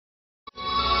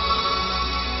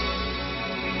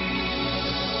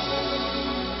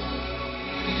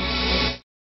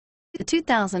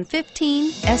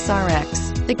2015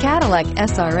 SRX. The Cadillac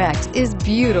SRX is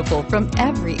beautiful from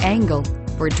every angle.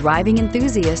 For driving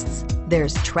enthusiasts,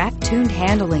 there's track-tuned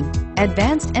handling,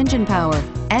 advanced engine power,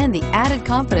 and the added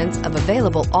confidence of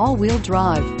available all-wheel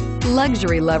drive.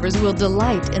 Luxury lovers will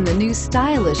delight in the new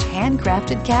stylish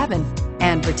handcrafted cabin.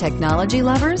 And for technology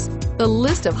lovers, the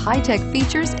list of high-tech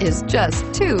features is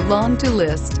just too long to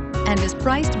list and is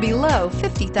priced below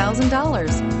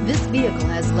 $50,000. This vehicle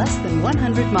has less than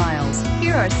 100 miles.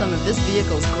 Here are some of this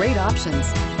vehicle's great options: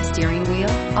 steering wheel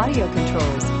audio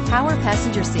controls, power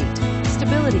passenger seat,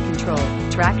 stability control,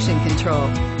 traction control,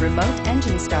 remote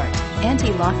engine start,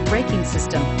 anti-lock braking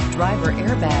system, driver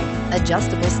airbag,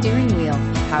 adjustable steering wheel,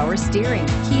 power steering,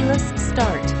 keyless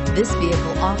start. This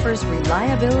vehicle offers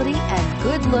reliability and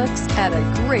good looks at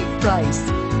a great price.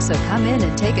 So come in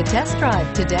and take a test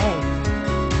drive today.